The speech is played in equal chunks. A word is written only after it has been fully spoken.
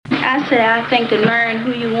I say I think that marrying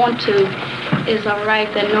who you want to is a right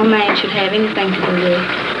that no man should have anything to do with.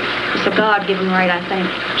 It's a God-given right, I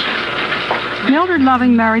think. Mildred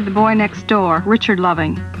Loving married the boy next door, Richard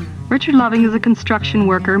Loving. Richard Loving is a construction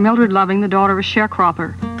worker, Mildred Loving the daughter of a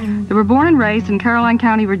sharecropper. They were born and raised in Caroline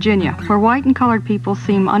County, Virginia, where white and colored people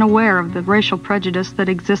seem unaware of the racial prejudice that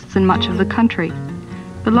exists in much of the country.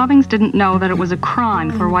 The Lovings didn't know that it was a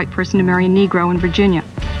crime for a white person to marry a Negro in Virginia.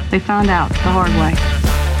 They found out the hard way.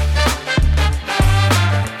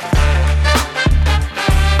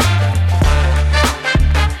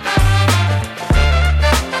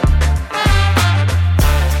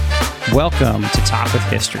 Welcome to Talk with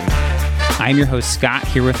History. I'm your host, Scott,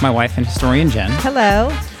 here with my wife and historian, Jen.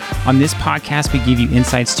 Hello. On this podcast, we give you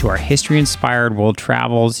insights to our history-inspired world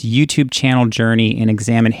travels, YouTube channel journey, and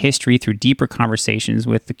examine history through deeper conversations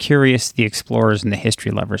with the curious, the explorers, and the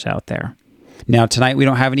history lovers out there. Now, tonight we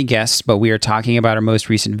don't have any guests, but we are talking about our most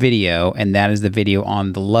recent video, and that is the video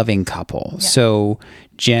on the Loving couple. Yeah. So,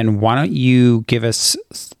 Jen, why don't you give us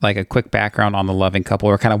like a quick background on the Loving couple,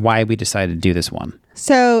 or kind of why we decided to do this one?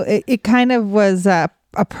 So it kind of was a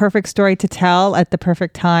perfect story to tell at the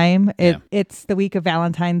perfect time. It's the week of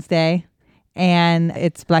Valentine's Day, and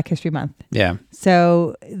it's Black History Month. Yeah.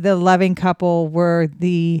 So the Loving couple were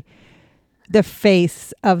the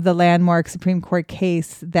face of the landmark Supreme Court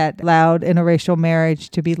case that allowed interracial marriage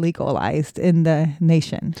to be legalized in the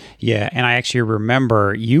nation. Yeah, and I actually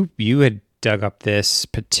remember you had dug up this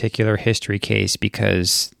particular history case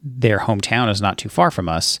because their hometown is not too far from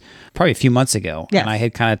us, probably a few months ago. Yes. And I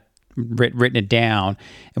had kind of written it down.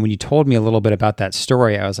 And when you told me a little bit about that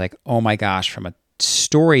story, I was like, oh my gosh, from a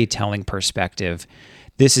storytelling perspective,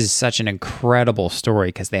 this is such an incredible story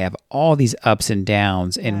because they have all these ups and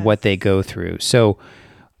downs in what they go through. So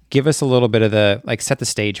give us a little bit of set the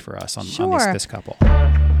stage for us on this couple.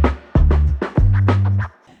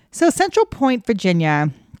 So Central Point, Virginia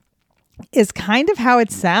is kind of how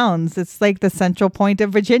it sounds. It's like the central point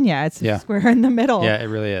of Virginia. It's square in the middle. Yeah, it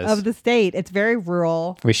really is. Of the state. It's very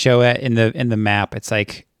rural. We show it in the map. It's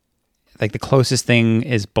like the closest thing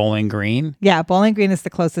is Bowling Green. Yeah, Bowling Green is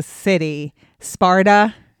the closest city.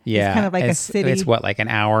 Sparta is kind of like a city. It's what, like an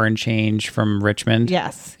hour and change from Richmond?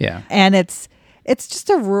 Yes. Yeah. And it's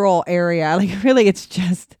just a rural area. Like really, it's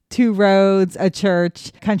just 2 roads, a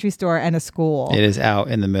church, country store, and a school. It is out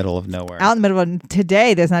in the middle of nowhere. Out in the middle of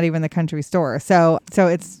today, there's not even the country store. So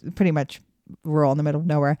it's pretty much rural in the middle of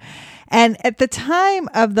nowhere. And at the time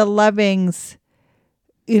of the Lovings,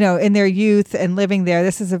 in their youth and living there,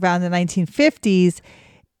 this is around the 1950s,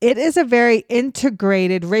 it is a very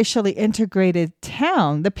racially integrated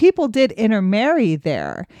town. The people did intermarry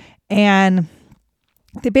there, and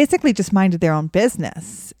they basically just minded their own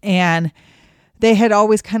business. And they had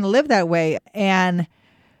always kind of lived that way. And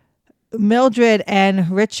Mildred and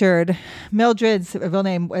Richard, Mildred's real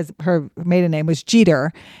name her maiden name was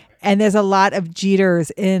Jeter. And there's a lot of Jeters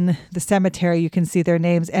in the cemetery. You can see their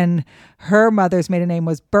names. And her mother's maiden name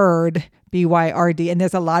was Byrd, B-Y-R-D. And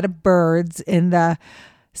there's a lot of Byrds in the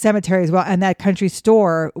cemetery as well. And that country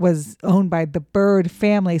store was owned by the Byrd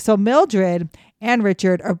family. So Mildred and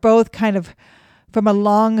Richard are both kind of from a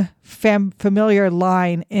long familiar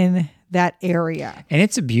line in that area. And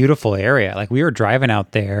it's a beautiful area. Like we were driving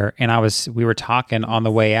out there and we were talking on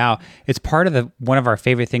the way out. It's part of one of our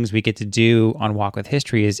favorite things we get to do on Walk with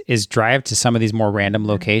History is drive to some of these more random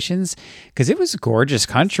locations because it was gorgeous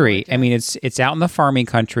country. I mean, it's out in the farming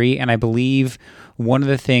country, and I believe one of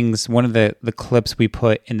the clips we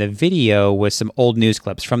put in the video was some old news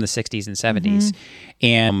clips from the 60s and 70s.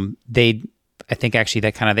 And I think actually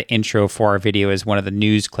that kind of the intro for our video is one of the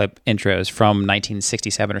news clip intros from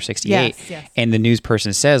 1967 or 68. Yes. And the news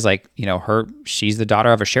person says she's the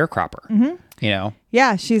daughter of a sharecropper,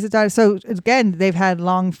 Yeah, she's a daughter. So again, they've had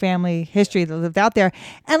long family history that lived out there.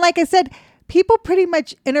 And like I said, people pretty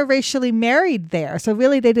much interracially married there. So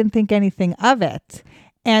really they didn't think anything of it.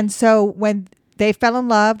 And so when they fell in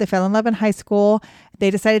love in high school,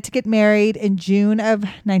 they decided to get married in June of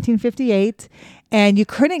 1958. And you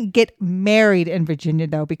couldn't get married in Virginia,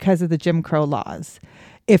 though, because of the Jim Crow laws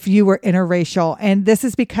if you were interracial. And this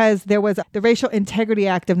is because there was the Racial Integrity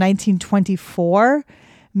Act of 1924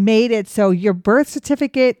 made it so your birth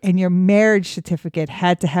certificate and your marriage certificate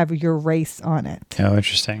had to have your race on it. Oh,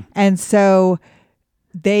 interesting. And so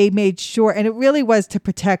they made sure, and it really was to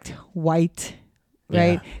protect white,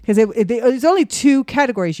 right? Because there's only 2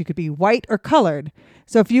 categories. You could be white or colored.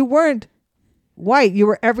 So if you weren't white, you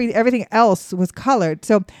were everything else was colored.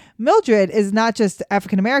 So Mildred is not just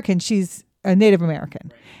African American, she's a Native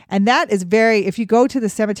American. Right. And that is if you go to the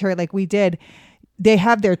cemetery like we did, they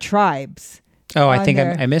have their tribes Oh, I on think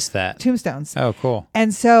their I missed that. tombstones. Oh, cool.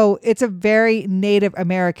 And so it's a very Native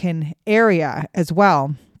American area as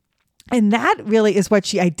well. And that really is what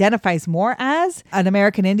she identifies more as, an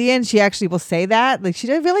American Indian. She actually will say that. Like, she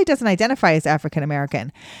really doesn't identify as African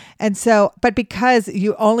American. And so, but because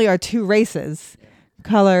you only are two races,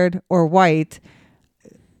 colored or white,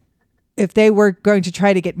 if they were going to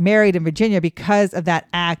try to get married in Virginia because of that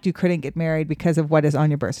act, you couldn't get married because of what is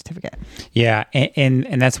on your birth certificate. Yeah,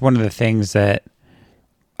 and that's one of the things that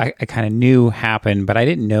I kind of knew happened, but I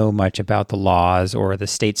didn't know much about the laws or the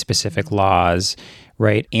state-specific laws,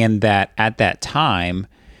 right? And that at that time,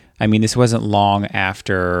 I mean, this wasn't long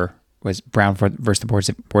after was Brown versus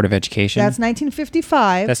the Board of Education. That's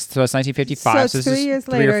 1955. That's 1955. So it's this 3 is years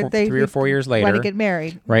three later. or 4 years later. Want to get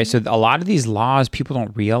married, right? So a lot of these laws, people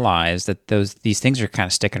don't realize that these things are kind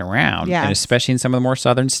of sticking around, Yes. and especially in some of the more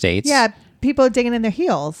southern states. Yeah, people are digging in their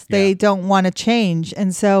heels. They don't want to change.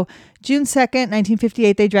 And so June 2nd,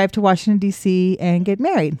 1958, they drive to Washington, D.C. and get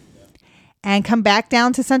married and come back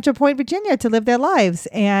down to Central Point, Virginia to live their lives.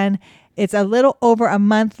 And it's a little over a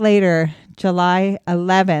month later, July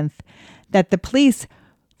 11th, that the police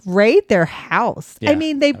raid their house. Yeah, I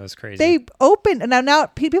mean, that was crazy. they opened, now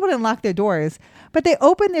people didn't lock their doors, but they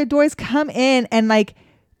opened their doors, come in and like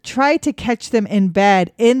try to catch them in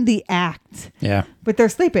bed in the act. Yeah. But they're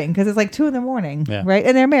sleeping because it's like 2 a.m, Yeah. right?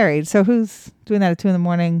 And they're married. So who's doing that at 2 a.m.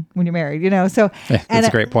 when you're married, So Yeah, that's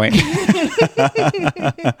a great point.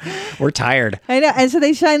 We're tired. I know. And so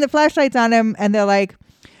they shine the flashlights on him and they're like,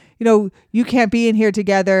 you can't be in here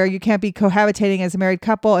together. You can't be cohabitating as a married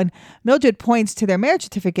couple. And Mildred points to their marriage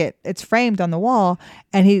certificate. It's framed on the wall.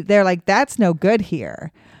 And they're like, that's no good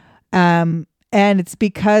here. And it's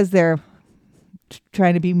because they're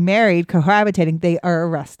trying to be married, cohabitating, they are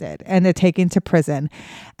arrested and they're taken to prison.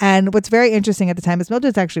 And what's very interesting at the time is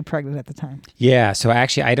Mildred's actually pregnant at the time. Yeah. So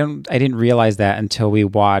actually, I didn't realize that until we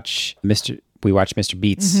watch Mr.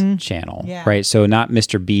 Beat's channel, Yeah. right? So not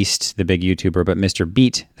Mr. Beast, the big YouTuber, but Mr.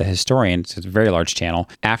 Beat, the historian. So it's a very large channel.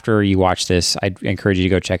 After you watch this, I'd encourage you to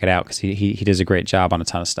go check it out because he does a great job on a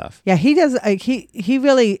ton of stuff. Yeah, he does. He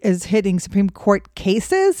really is hitting Supreme Court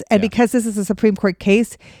cases. And because this is a Supreme Court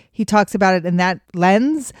case, he talks about it in that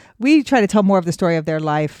lens. We try to tell more of the story of their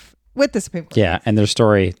life with the Supreme Court. Yeah, and their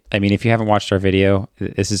story. I mean, if you haven't watched our video,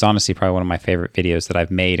 this is honestly probably one of my favorite videos that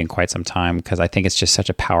I've made in quite some time because I think it's just such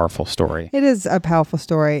a powerful story. It is a powerful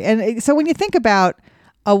story. And so when you think about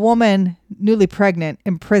a woman newly pregnant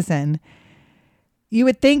in prison, you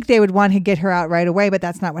would think they would want to get her out right away, but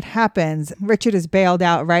that's not what happens. Richard is bailed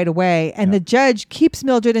out right away, and the judge keeps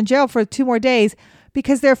Mildred in jail for 2 more days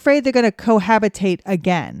because they're afraid they're going to cohabitate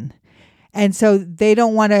again. And so they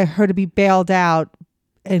don't want her to be bailed out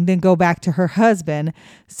and then go back to her husband.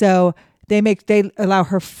 So they allow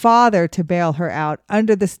her father to bail her out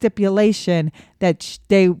under the stipulation that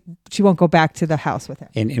she won't go back to the house with him.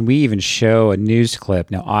 And we even show a news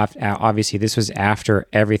clip. Now, obviously, this was after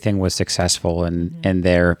everything was successful and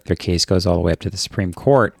their case goes all the way up to the Supreme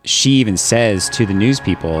Court. She even says to the news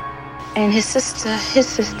people, And his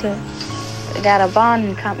sister got a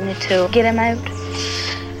bonding company to get him out.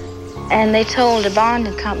 And they told the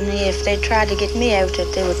bonding company if they tried to get me out,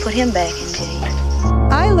 that they would put him back in jail.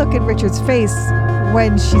 I look at Richard's face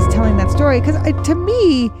when she's telling that story because to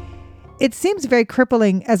me, it seems very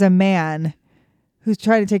crippling as a man who's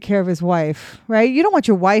trying to take care of his wife, right? You don't want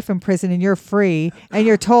your wife in prison and you're free and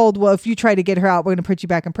you're told, well, if you try to get her out, we're going to put you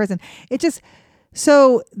back in prison. I just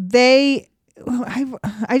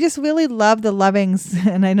really love the Lovings,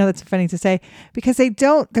 and I know that's funny to say, because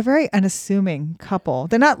they're very unassuming couple.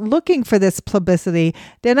 They're not looking for this publicity.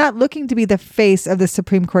 They're not looking to be the face of the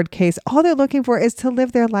Supreme Court case. All they're looking for is to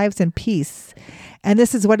live their lives in peace. And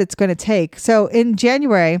this is what it's going to take. So in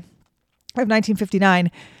January of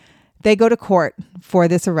 1959, they go to court for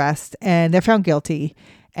this arrest and they're found guilty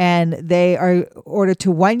and they are ordered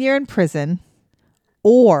to 1 year in prison,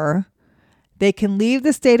 or they can leave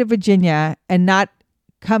the state of Virginia and not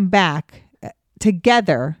come back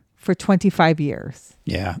together for 25 years.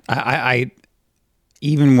 yeah, I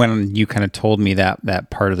even when you kind of told me that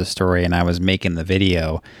part of the story and I was making the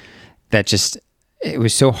video, it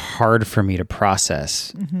was so hard for me to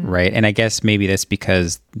process, right? And I guess maybe that's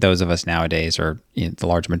because those of us nowadays, or the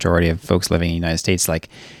large majority of folks living in the United States, like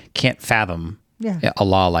can't fathom a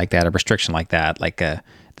law like that, a restriction like that, like the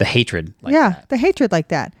hatred like that. The hatred like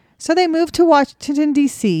that. So they move to Washington,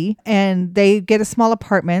 D.C., and they get a small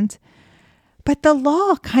apartment. But the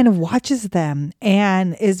law kind of watches them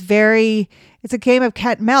and it's a game of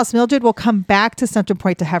cat and mouse. Mildred will come back to Central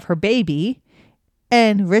Point to have her baby,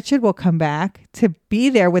 and Richard will come back to be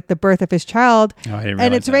there with the birth of his child. Oh, I didn't and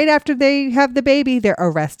realize it's that. right after they have the baby, they're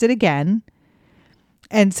arrested again.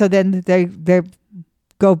 And so then they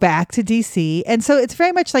go back to DC. And so it's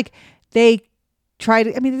very much like they try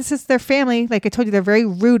to, I mean, this is their family. Like I told you, they're very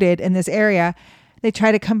rooted in this area. They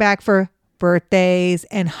try to come back for birthdays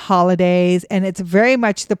and holidays. And it's very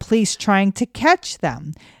much the police trying to catch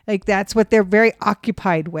them. Like that's what they're very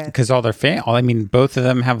occupied with. Because all their I mean, both of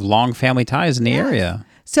them have long family ties in the area.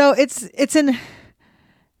 So it's in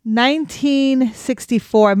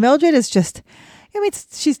 1964. Mildred is just, I mean,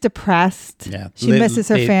 she's depressed. Yeah. She misses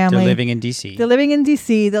her family. They're living in DC.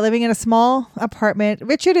 They're living in a small apartment.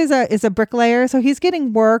 Richard is a bricklayer, so he's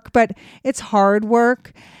getting work, but it's hard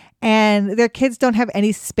work. And their kids don't have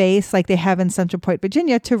any space like they have in Central Point,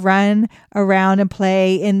 Virginia, to run around and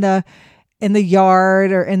play in the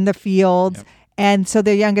yard or in the fields. Yep. And so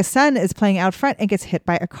their youngest son is playing out front and gets hit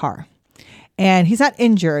by a car. And he's not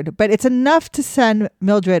injured, but it's enough to send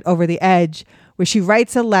Mildred over the edge, where she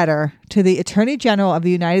writes a letter to the Attorney General of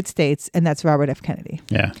the United States, and that's Robert F. Kennedy.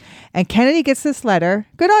 Yeah. And Kennedy gets this letter,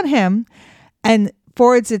 good on him, and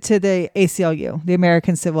forwards it to the ACLU, the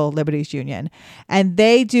American Civil Liberties Union. And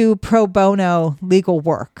they do pro bono legal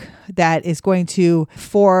work that is going to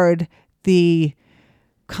forward the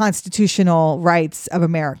constitutional rights of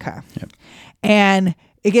America. Yep. And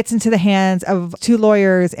it gets into the hands of two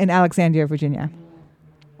lawyers in Alexandria, Virginia.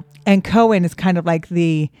 And Cohen is kind of like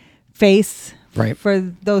the face for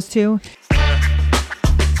those two.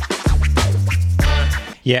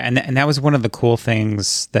 Yeah, and that was one of the cool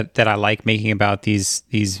things that I like making about these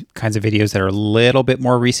kinds of videos that are a little bit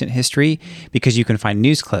more recent history, because you can find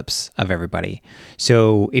news clips of everybody.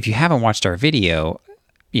 So if you haven't watched our video,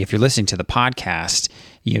 if you're listening to the podcast,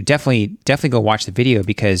 definitely go watch the video,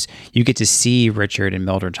 because you get to see Richard and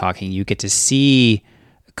Mildred talking. You get to see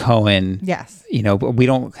Cohen. Yes. But we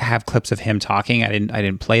don't have clips of him talking. I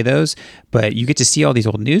didn't play those, but you get to see all these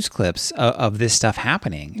old news clips of this stuff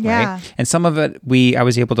happening. Yeah. Right. And some of it I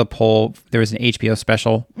was able to pull. There was an HBO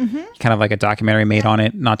special, kind of like a documentary made on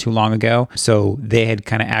it not too long ago. So they had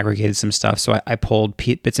kind of aggregated some stuff. So I pulled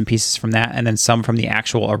bits and pieces from that, and then some from the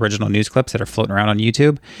actual original news clips that are floating around on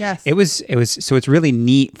YouTube. Yes. It was so it's really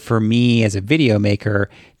neat for me as a video maker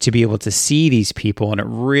to be able to see these people, and it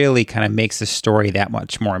really kind of makes the story that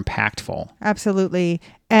much more impactful. Absolutely.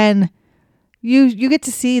 And you get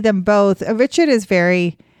to see them both. Richard is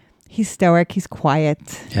he's stoic, he's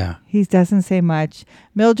quiet. Yeah. He doesn't say much.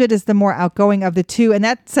 Mildred is the more outgoing of the two, and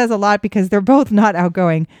that says a lot because they're both not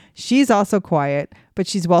outgoing. She's also quiet, but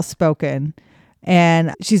she's well spoken.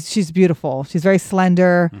 And she's beautiful. She's very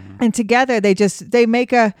slender. Mm-hmm. And together they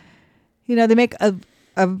make a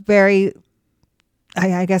very,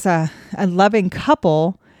 I guess, a loving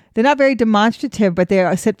couple. They're not very demonstrative, but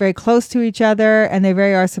they sit very close to each other, and they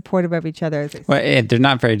very are supportive of each other. Well, they're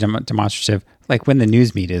not very demonstrative, like when the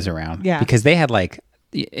news media is around. Yeah. Because they had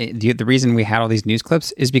the reason we had all these news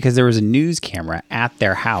clips is because there was a news camera at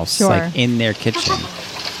their house, like in their kitchen.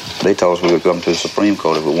 They told us we would come to the Supreme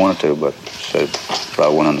Court if we wanted to, but said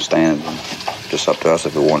probably wouldn't understand. Just up to us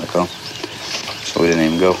if we wanted to come. So we didn't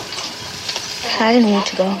even go. I didn't want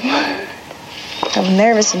to go. I was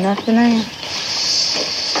nervous enough for now.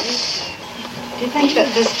 Do you think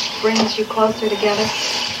that this brings you closer together?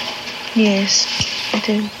 Yes, I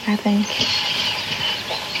do, I think.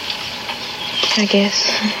 I guess.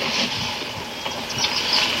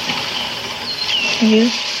 You?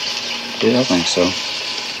 Yeah, I think so.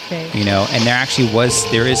 And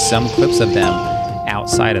there is some clips of them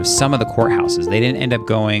outside of some of the courthouses. They didn't end up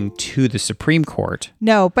going to the Supreme Court.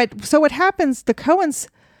 No, but so what happens, the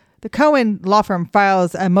Cohen law firm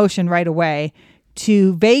files a motion right away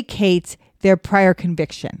to vacate their prior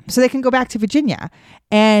conviction so they can go back to Virginia.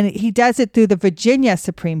 And he does it through the Virginia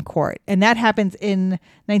Supreme Court. And that happens in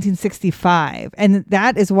 1965. And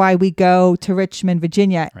that is why we go to Richmond,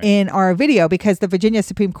 Virginia in our video, because the Virginia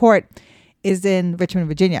Supreme Court is in Richmond,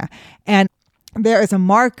 Virginia. And there is a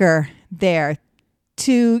marker there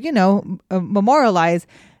to, memorialize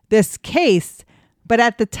this case. But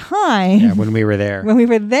at the time, when we were there,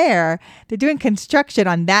 they're doing construction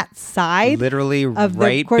on that side. Literally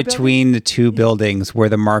right between the two buildings where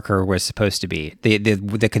the marker was supposed to be.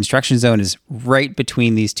 The construction zone is right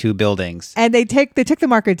between these two buildings. And they took the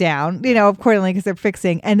marker down, accordingly, because they're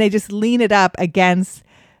fixing, and they just lean it up against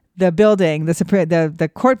the building,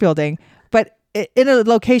 the court building. But in a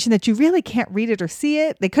location that you really can't read it or see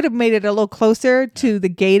it. They could have made it a little closer to the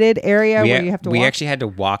gated area where you have to walk. We actually had to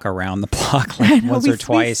walk around the block once or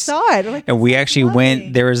twice. We saw it. And we actually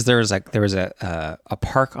went, there was a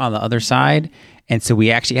park on the other side, And so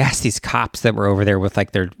we actually asked these cops that were over there with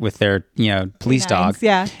like their police dog.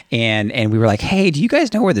 Yeah. And we were like, hey, do you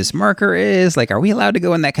guys know where this marker is? Like, are we allowed to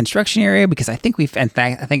go in that construction area? Because I think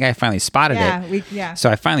I finally spotted it. So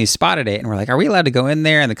I finally spotted it, and we're like, are we allowed to go in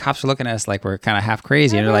there? And the cops were looking at us like we're kind of half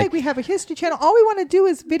crazy. And they're like, we have a History Channel. All we want to do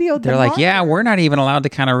is video. They're like, yeah, we're not even allowed to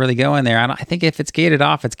kind of really go in there. I think if it's gated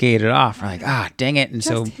off, it's gated off. We're like, dang it. And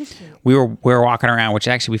so we were walking around, which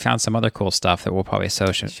actually we found some other cool stuff that we'll probably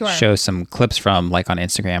show some clips from, like on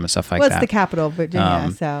Instagram and stuff like that. Well, it's the capital of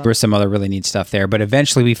Virginia, so there was some other really neat stuff there. But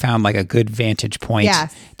eventually we found like a good vantage point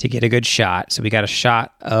to get a good shot. So we got a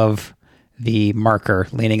shot of the marker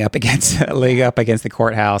leaning up against the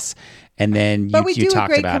courthouse, and then but we do a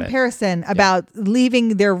great comparison about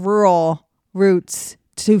leaving their rural roots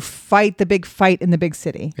to fight the big fight in the big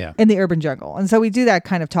city, in the urban jungle. And so we do that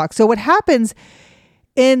kind of talk. So what happens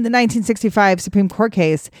in the 1965 Supreme Court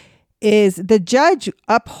case is the judge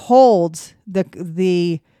upholds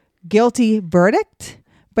the guilty verdict,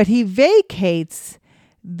 but he vacates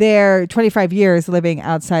their 25 years living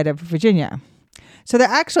outside of Virginia. So they're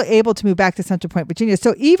actually able to move back to Central Point, Virginia.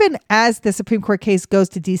 So even as the Supreme Court case goes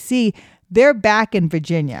to D.C., they're back in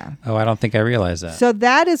Virginia. Oh, I don't think I realized that. So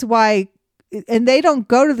that is why, and they don't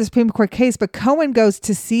go to the Supreme Court case, but Cohen goes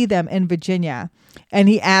to see them in Virginia. And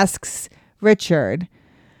he asks Richard,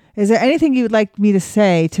 is there anything you would like me to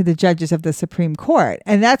say to the judges of the Supreme Court?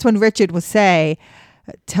 And that's when Richard will say,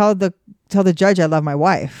 tell the judge I love my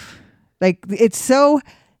wife. Like, it's so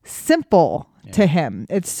simple to him.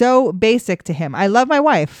 It's so basic to him. I love my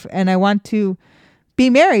wife and I want to be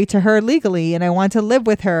married to her legally, and I want to live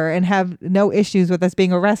with her and have no issues with us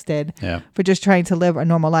being arrested for just trying to live a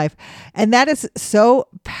normal life. And that is so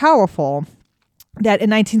powerful that in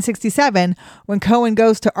 1967, when Cohen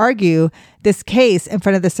goes to argue this case in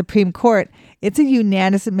front of the Supreme Court, it's a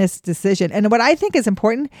unanimous decision. And what I think is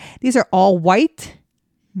important, these are all white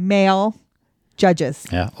male judges.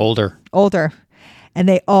 Yeah, older. And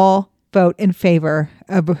they all vote in favor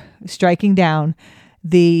of striking down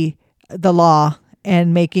the law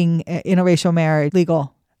and making interracial marriage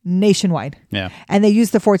legal nationwide. Yeah. And they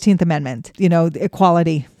use the 14th Amendment,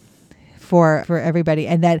 equality for everybody.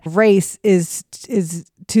 And that race is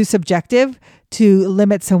too subjective to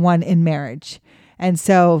limit someone in marriage. And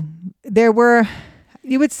so there's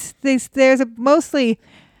mostly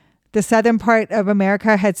the southern part of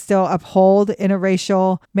America had still upheld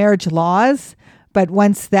interracial marriage laws. But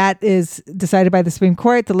once that is decided by the Supreme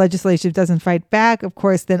Court, the legislature doesn't fight back, of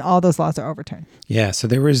course, then all those laws are overturned. Yeah. So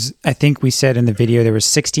there was, I think we said in the video, there was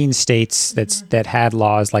 16 states that had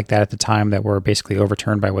laws like that at the time that were basically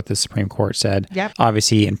overturned by what the Supreme Court said. Yep.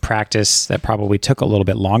 Obviously, in practice, that probably took a little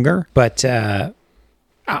bit longer. But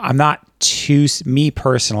I'm not too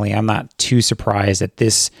surprised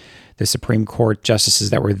that the Supreme Court justices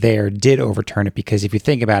that were there did overturn it, because if you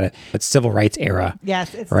think about it, it's civil rights era.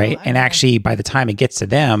 Yes, it's right. And actually, by the time it gets to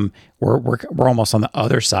them, we're almost on the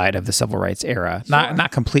other side of the civil rights era. Sure.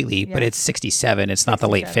 Not completely, but it's 67. It's not the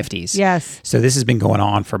late 50s. Yes. So this has been going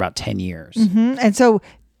on for about 10 years. Mm-hmm. And so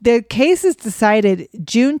the case is decided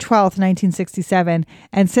June 12th, 1967,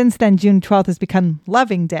 and since then, June 12th has become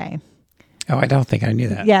Loving Day. Oh, I don't think I knew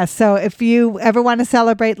that. Yeah, so if you ever want to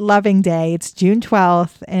celebrate Loving Day, it's June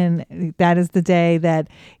 12th, and that is the day that,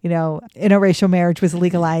 interracial marriage was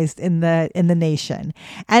legalized in the nation.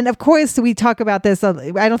 And of course, we talk about this.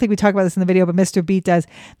 I don't think we talk about this in the video, but Mr. Beat does.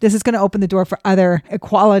 This is going to open the door for other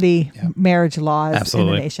equality marriage laws in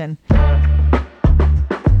the nation.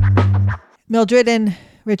 Mildred and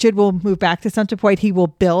Richard will move back to Central Point. He will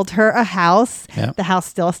build her a house. Yep. The house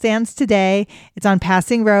still stands today. It's on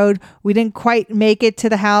Passing Road. We didn't quite make it to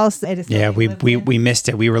the house. We missed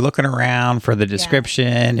it. We were looking around for the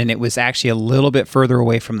description, and it was actually a little bit further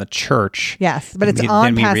away from the church. Yes, but it's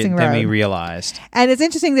on Passing Road. Then we realized. And it's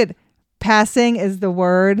interesting that passing is the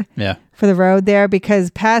word for the road there,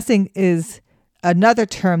 because passing is another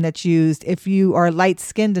term that's used if you are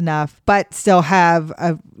light-skinned enough but still have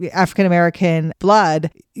African-American blood,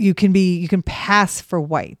 you can pass for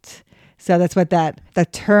white. So that's what that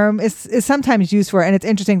term is sometimes used for. And it's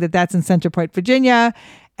interesting that that's in Central Point, Virginia,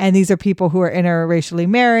 and these are people who are interracially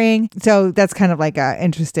marrying. So that's kind of like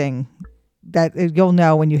interesting that you'll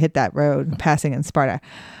know when you hit that road passing in Sparta.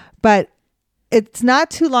 But it's not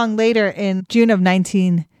too long later, in June of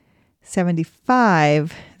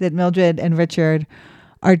 1975, that Mildred and Richard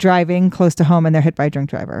are driving close to home and they're hit by a drunk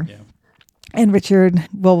driver. Yeah. And Richard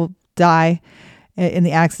will die in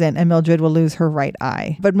the accident and Mildred will lose her right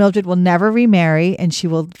eye. But Mildred will never remarry and she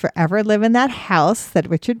will forever live in that house that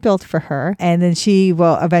Richard built for her. And then she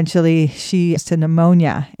has to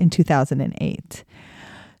pneumonia in 2008.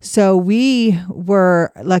 So we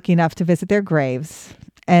were lucky enough to visit their graves,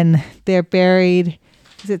 and they're buried,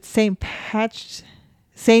 is it St.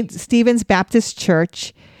 Stephen's Baptist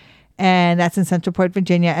Church, and that's in Centralport,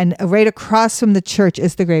 Virginia. And right across from the church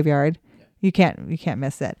is the graveyard. You can't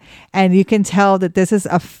miss it. And you can tell that this is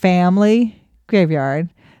a family graveyard.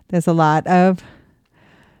 There's a lot of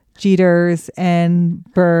Jeters and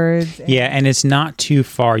birds. Yeah, and it's not too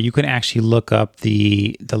far. You can actually look up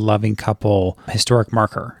the Loving couple historic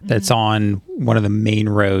marker that's on one of the main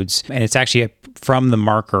roads, and it's actually from the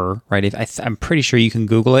marker, right? I'm pretty sure you can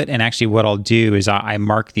Google it, and actually what I'll do is I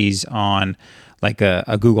mark these on like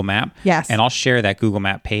a Google map. Yes. And I'll share that Google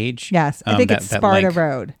map page. Yes, I think it's Sparta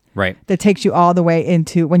Road. Right. That takes you all the way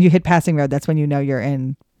into, when you hit Passing Road, that's when you know you're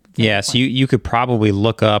in. Yeah, so you could probably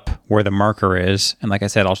look up where the marker is, and like I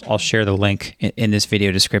said, I'll share the link in this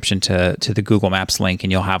video description to the Google Maps link,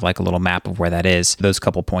 and you'll have like a little map of where that is. Those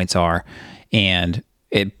couple points are, and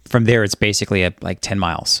from there it's basically like 10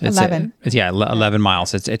 miles. It's 11. 11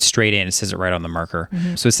 miles. It's straight in. It says it right on the marker,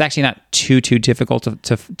 so it's actually not too difficult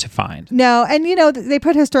to find. No, and they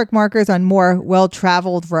put historic markers on more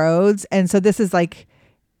well-traveled roads, and so this is like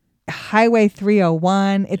Highway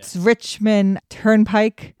 301. It's Richmond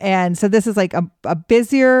Turnpike. And so this is like a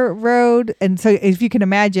busier road. And so if you can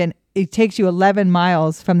imagine, it takes you 11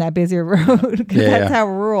 miles from that busier road, because that's how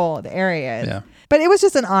rural the area is. Yeah. But it was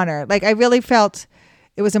just an honor. Like, I really felt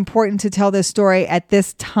it was important to tell this story at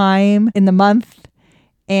this time in the month,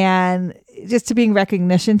 and just to bring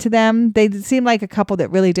recognition to them. They seemed like a couple that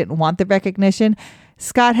really didn't want the recognition.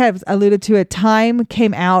 Scott has alluded to it. Time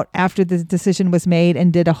came out after the decision was made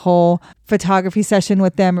and did a whole photography session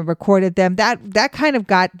with them and recorded them. That kind of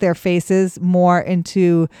got their faces more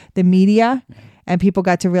into the media, and people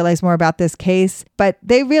got to realize more about this case. But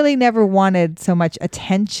they really never wanted so much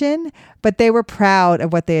attention, but they were proud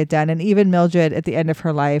of what they had done. And even Mildred, at the end of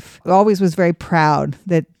her life, always was very proud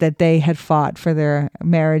that they had fought for their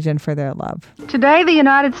marriage and for their love. Today, the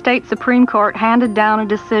United States Supreme Court handed down a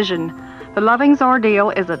decision. The Lovings' ordeal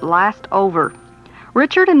is at last over.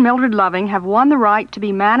 Richard and Mildred Loving have won the right to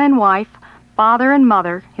be man and wife, father and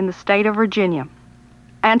mother in the state of Virginia.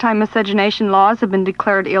 Anti-miscegenation laws have been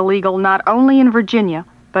declared illegal not only in Virginia,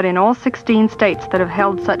 but in all 16 states that have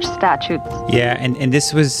held such statutes. Yeah, and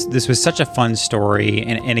this was such a fun story.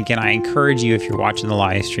 And again, I encourage you, if you're watching the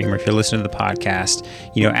live stream or if you're listening to the podcast,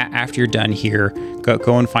 after you're done here,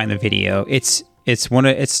 go and find the video. It's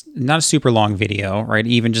not a super long video, right?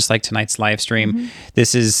 Even just like tonight's live stream,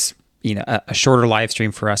 this is a shorter live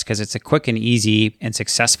stream for us because it's a quick and easy and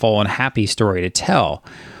successful and happy story to tell.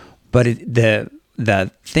 But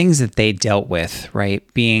the things that they dealt with,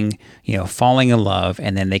 right? Being, falling in love,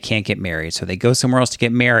 and then they can't get married. So they go somewhere else to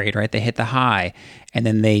get married, right? They hit the high, and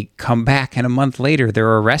then they come back, and a month later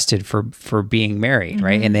they're arrested for being married,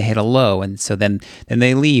 right? And they hit a low. And so then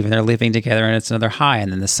they leave, and they're living together, and it's another high,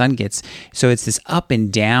 and then the sun gets, so it's this up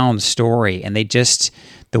and down story. And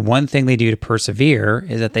the one thing they do to persevere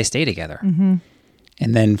is that they stay together. And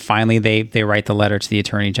then finally they write the letter to the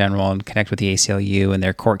Attorney General and connect with the ACLU, and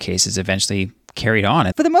their court cases eventually carried on.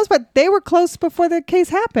 For the most part, they were close before the case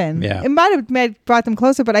happened. Yeah. It might have brought them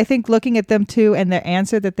closer, but I think looking at them too and their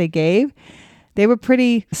answer that they gave, they were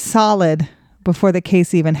pretty solid before the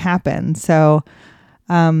case even happened. So,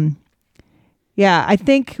 I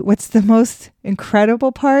think what's the most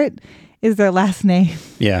incredible part is their last name.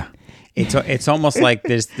 Yeah. It's almost like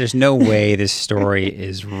there's no way this story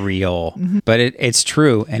is real, but it's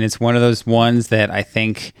true. And it's one of those ones that I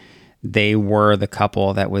think they were the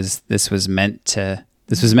couple that this was meant to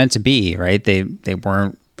be, right? They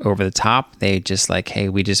weren't over the top. They just like, hey,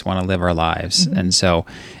 we just want to live our lives. And so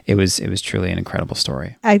it was truly an incredible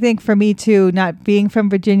story. I think for me too, not being from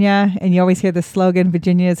Virginia, and you always hear the slogan,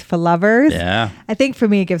 Virginia is for lovers. Yeah. I think for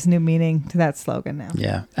me, it gives new meaning to that slogan now.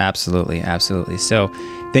 Yeah, absolutely. Absolutely. So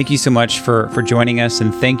thank you so much for joining us,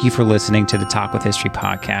 and thank you for listening to the Talk with History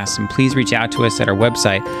podcast. And please reach out to us at our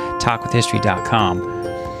website, talkwithhistory.com.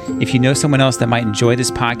 If you know someone else that might enjoy this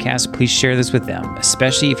podcast, please share this with them,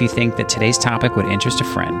 especially if you think that today's topic would interest a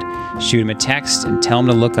friend. Shoot them a text and tell them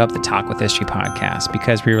to look up the Talk with History podcast,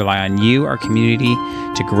 because we rely on you, our community,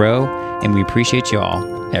 to grow, and we appreciate you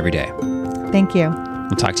all every day. Thank you.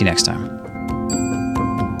 We'll talk to you next time.